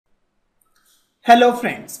Hello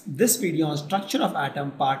friends, this video on structure of atom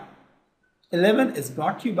part 11 is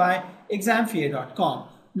brought to you by examfear.com.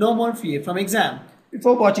 No more fear from exam.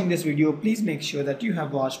 Before watching this video, please make sure that you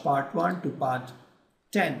have watched part 1 to part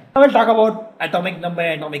 10. I will talk about atomic number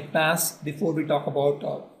and atomic mass. Before we talk about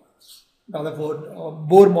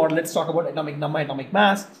Bohr model, let's talk about atomic number and atomic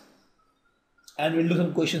mass, and we'll do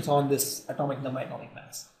some questions on this atomic number and atomic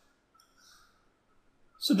mass.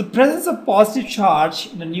 So the presence of positive charge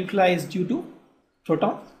in a nuclei is due to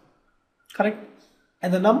proton, correct?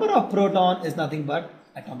 And the number of proton is nothing but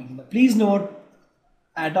atomic number. Please note,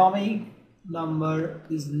 atomic number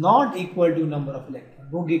is not equal to number of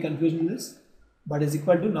electrons. Don't get confused in this, but is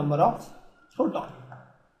equal to number of proton.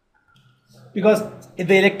 Because if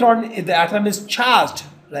the atom is charged,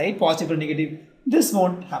 right, positive or negative, this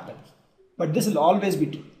won't happen. But this will always be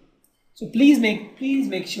true. So please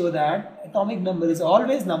make sure that atomic number is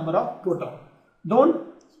always number of proton. Don't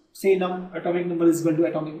say atomic number is equal to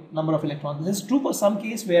atomic number of electrons. This is true for some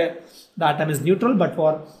case where the atom is neutral, but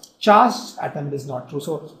for charged atom it is not true.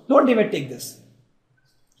 So don't ever take this.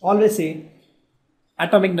 Always say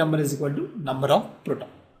atomic number is equal to number of proton,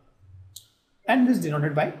 and this is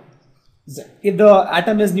denoted by Z. If the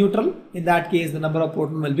atom is neutral, in that case the number of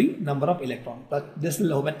proton will be number of electron, but this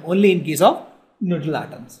will happen only in case of neutral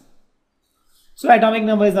atoms. So atomic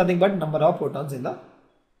number is nothing but number of protons in the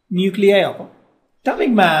nuclei of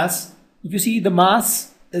atomic mass. If you see, the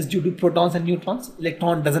mass is due to protons and neutrons.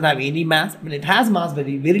 Electron doesn't have any mass. I mean, it has mass,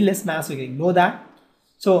 very less mass, so you can ignore that.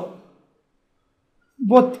 So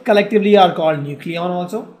both collectively are called nucleon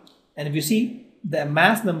also. And if you see, the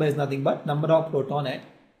mass number is nothing but number of proton and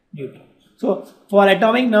neutron. So for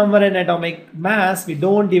atomic number and atomic mass, we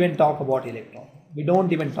don't even talk about electron.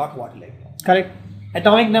 Correct?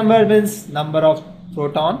 Atomic number means number of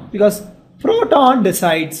proton, because proton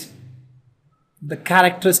decides the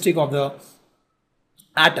characteristic of the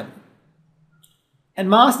atom, and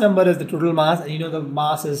mass number is the total mass, and you know the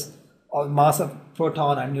mass is or mass of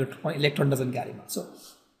proton and neutron. Electron doesn't carry mass. So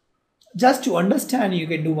just to understand, you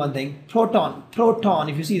can do one thing. Proton.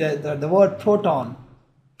 If you see the word proton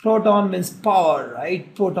means power,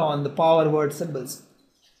 right? Proton, the power word symbols.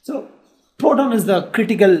 So proton is the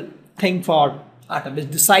critical thing for atom. It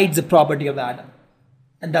decides the property of the atom,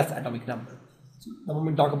 and that's the atomic number. So the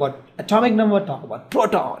moment we talk about atomic number, talk about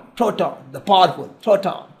proton, the powerful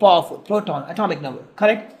proton, atomic number,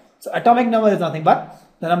 correct? So atomic number is nothing but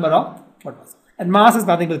the number of protons, and mass is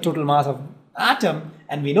nothing but the total mass of atom,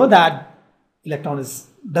 and we know that electron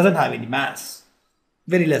doesn't have any mass,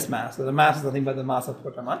 very less mass. So the mass is nothing but the mass of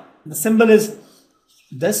proton. The symbol is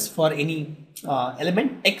this for any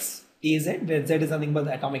element X, A, Z, where Z is nothing but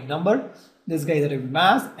the atomic number. This guy is the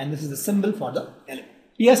mass, and this is the symbol for the element.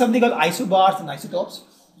 We have something called isobars and isotopes.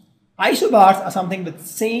 Isobars are something with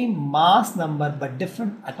same mass number but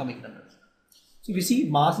different atomic numbers. So if you see,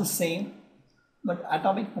 mass is same, but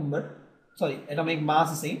atomic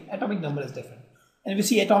mass is same, atomic number is different. And if you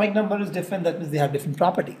see atomic number is different, that means they have different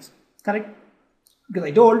properties, correct? Because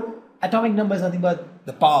I told atomic number is nothing but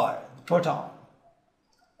the power, the proton,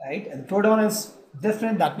 right? And the proton is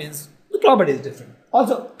different, that means the property is different.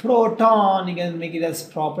 Also, proton, you can make it as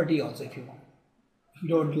property also if you want. If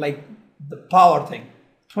you don't like the power thing.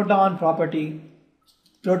 Proton property,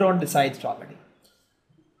 proton decides property.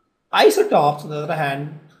 Isotopes, on the other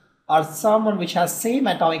hand, are someone which has same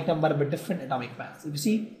atomic number but different atomic mass. If you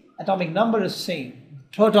see, atomic number is same,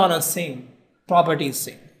 proton is same, property is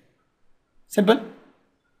same. Simple.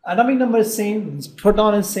 Atomic number is same,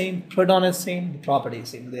 proton is same, the property is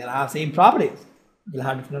same. They'll have same properties. They'll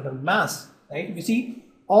have different atomic mass. Right? If you see,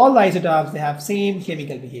 all the isotopes, they have same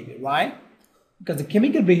chemical behavior. Why? Because the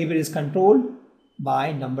chemical behavior is controlled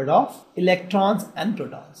by number of electrons and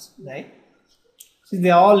protons. Right? Since they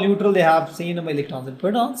are all neutral, they have same number of electrons and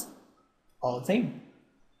protons, all same.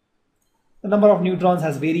 The number of neutrons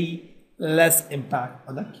has very less impact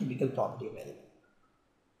on the chemical property of element.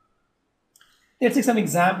 Let's take some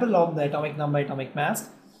example of the atomic number, atomic mass.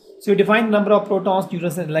 So we define the number of protons,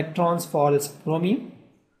 neutrons and electrons for this chromium.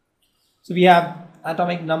 So we have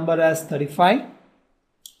atomic number as 35,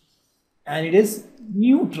 and it is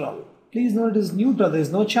neutral. Please note it is neutral, there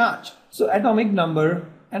is no charge. So atomic number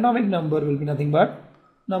will be nothing but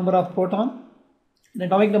number of proton. And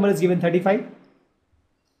atomic number is given 35.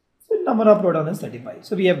 So number of proton is 35.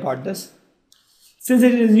 So we have got this. Since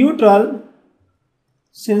it is neutral,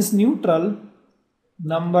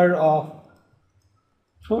 number of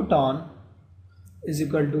proton is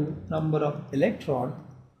equal to number of electron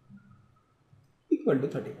equal to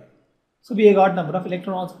 35. So we have got number of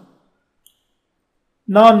electrons.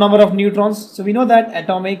 Now number of neutrons. So we know that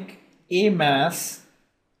atomic A mass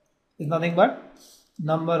is nothing but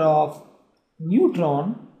number of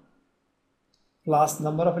neutron plus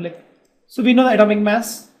number of electron. So we know the atomic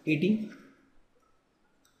mass 18.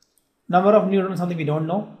 Number of neutron is something we don't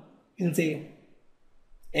know. We'll say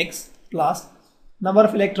x plus number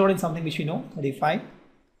of electron is something which we know, 35.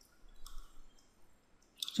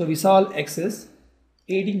 So we solve x is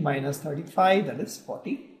 18 minus 35, that is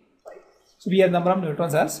 45. So we have number of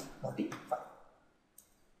neutrons as 45.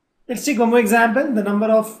 Let's take one more example. The number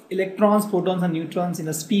of electrons, protons and neutrons in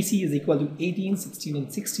a species is equal to 18, 16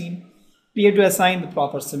 and 16. We have to assign the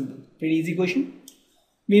proper symbol. Pretty easy question.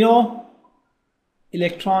 We know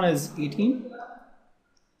electron is 18,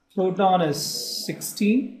 proton is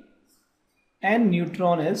 16 and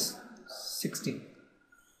neutron is 16.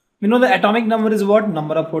 We know the atomic number is what?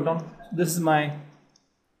 Number of proton. This is my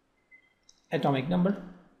atomic number,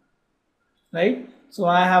 right? So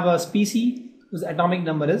I have a species whose atomic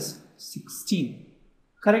number is 16,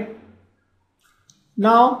 correct?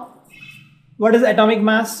 Now, what is atomic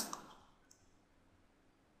mass?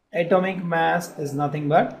 Atomic mass is nothing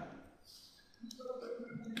but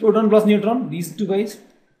proton plus neutron, these two guys,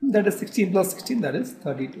 that is 16 plus 16, that is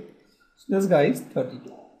 32. So this guy is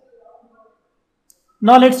 32.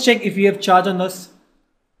 Now let's check if we have charge on this.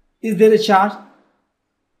 Is there a charge?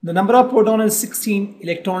 The number of proton is 16,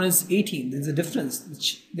 electron is 18. There is a difference.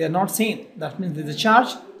 They are not same. That means there is a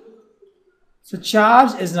charge. So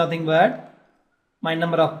charge is nothing but my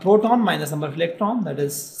number of proton minus number of electron, that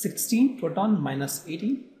is 16 proton minus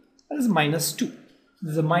 18, that is minus 2.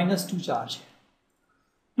 There is a minus 2 charge.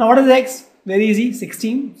 Now what is X? Very easy.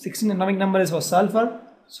 16. 16 atomic number is for sulfur.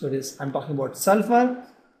 So it is, I'm talking about sulfur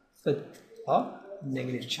with a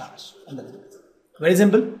negative charge. Very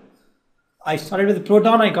simple. I started with the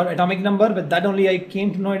proton, I got atomic number, but that only I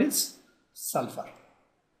came to know it is sulfur.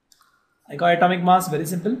 I got atomic mass, very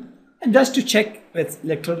simple. And just to check with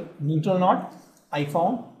electron neutral knot, I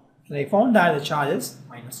found that the charge is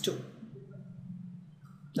minus 2.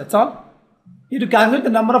 That's all. You have to calculate the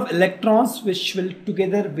number of electrons which will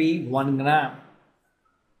together weigh 1 gram.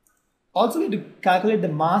 Also, we have to calculate the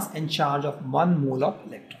mass and charge of 1 mole of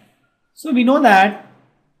electron. So we know that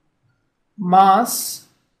mass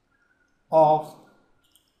of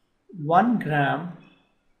 1 gram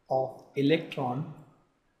of electron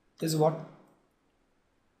is what?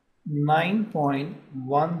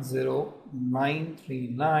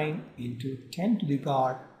 9.10939 into 10 to the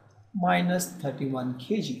power minus 31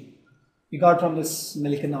 kg. We got from this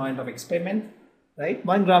Millikan oil of experiment, right?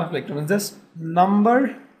 1 gram of electron is this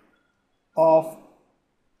number of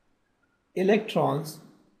electrons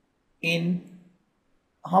in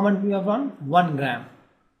how much we have on 1 gram.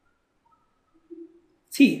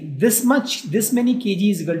 See, this many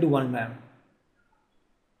kg is equal to 1 gram.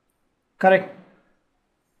 Correct.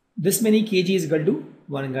 This many kg is equal to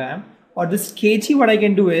 1 gram. Or this kg, what I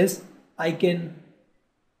can do is, I can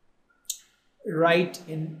write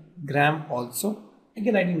in gram also. I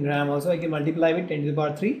can write in gram also. I can multiply with 10 to the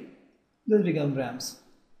power 3. This becomes grams.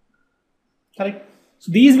 Correct.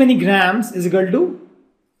 So these many grams is equal to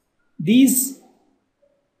these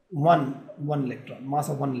one electron, mass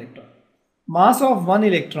of 1 electron. Mass of one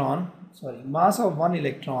electron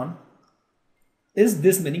is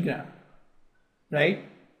this many gram, right?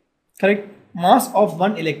 Correct. Mass of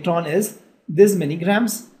 1 electron is this many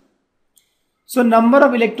grams. So number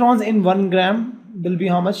of electrons in 1 gram will be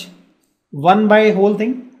how much? 1 by whole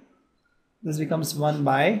thing. This becomes 1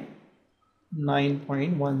 by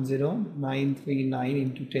 9.10939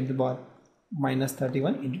 into 10 to the power minus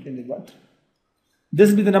 31 into 10 to the power 3. This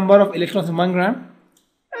will be the number of electrons in 1 gram.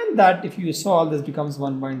 And that if you solve, this becomes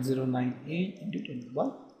 1.098 into 10 to the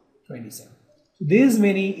power 27. So these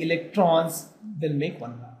many electrons will make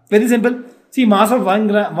 1 gram. Very simple. See, mass of 1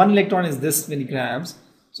 electron is this many grams.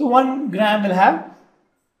 So 1 gram will have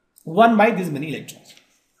 1 by this many electrons.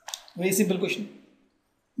 Very simple question.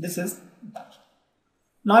 This is that.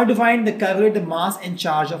 Now to find the calculate the mass and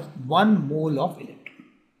charge of 1 mole of electron.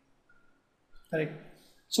 Correct.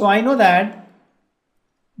 So I know that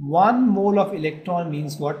 1 mole of electron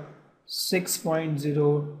means what?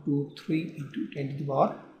 6.023 into 10 to the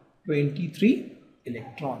power 23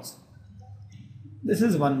 electrons. This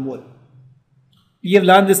is 1 mole. We have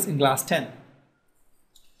learned this in class 10.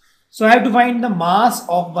 So I have to find the mass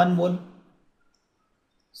of 1 mole.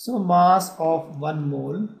 So mass of 1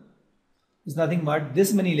 mole is nothing but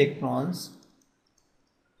this many electrons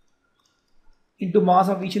into mass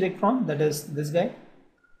of each electron, that is this guy,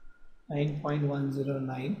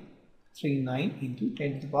 9.10939 into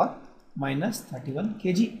 10 to the power minus 31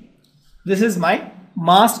 kg. This is my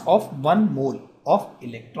mass of 1 mole of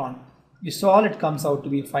electron. You solve, it comes out to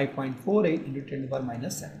be 5.48 into 10 to the power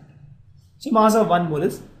minus 7. So mass of 1 mole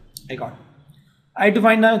is I got. I have to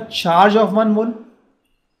find the charge of 1 mole.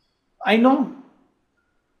 I know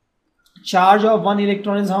charge of 1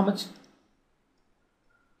 electron is how much?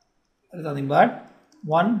 That is nothing but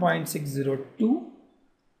 1.6022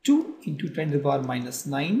 into 10 to the power minus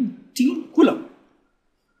 19 coulomb.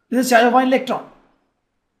 This is charge of 1 electron.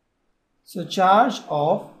 So charge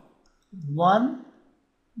of 1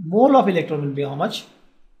 mole of electron will be how much?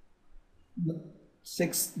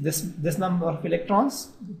 6. This number of electrons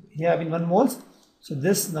here have been 1 moles. So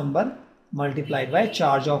this number multiplied by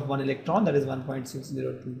charge of 1 electron, that is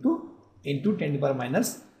 1.6022 into 10 to the power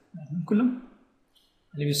minus 9 coulomb.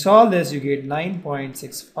 And if you solve this, you get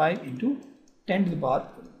 9.65 into 10 to the power.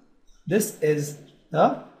 This is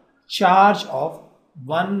the charge of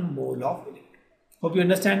 1 mole of electron. Hope you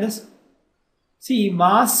understand this. See,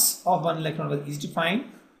 mass of 1 electron was easy to find.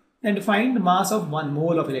 Then to find the mass of 1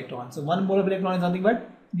 mole of electron. So 1 mole of electron is nothing but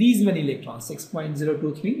these many electrons,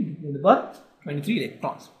 6.023 into the power 23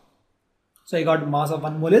 electrons. So I got mass of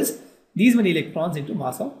 1 mole is these many electrons into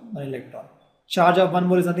mass of 1 electron. Charge of 1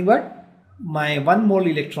 mole is nothing but my 1 mole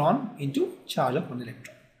electron into charge of 1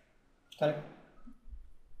 electron. Correct?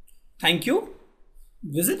 Thank you.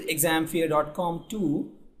 Visit examfear.com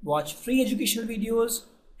to watch free educational videos,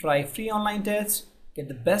 try free online tests, get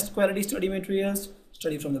the best quality study materials,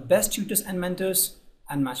 study from the best tutors and mentors,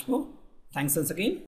 and much more. Thanks once again.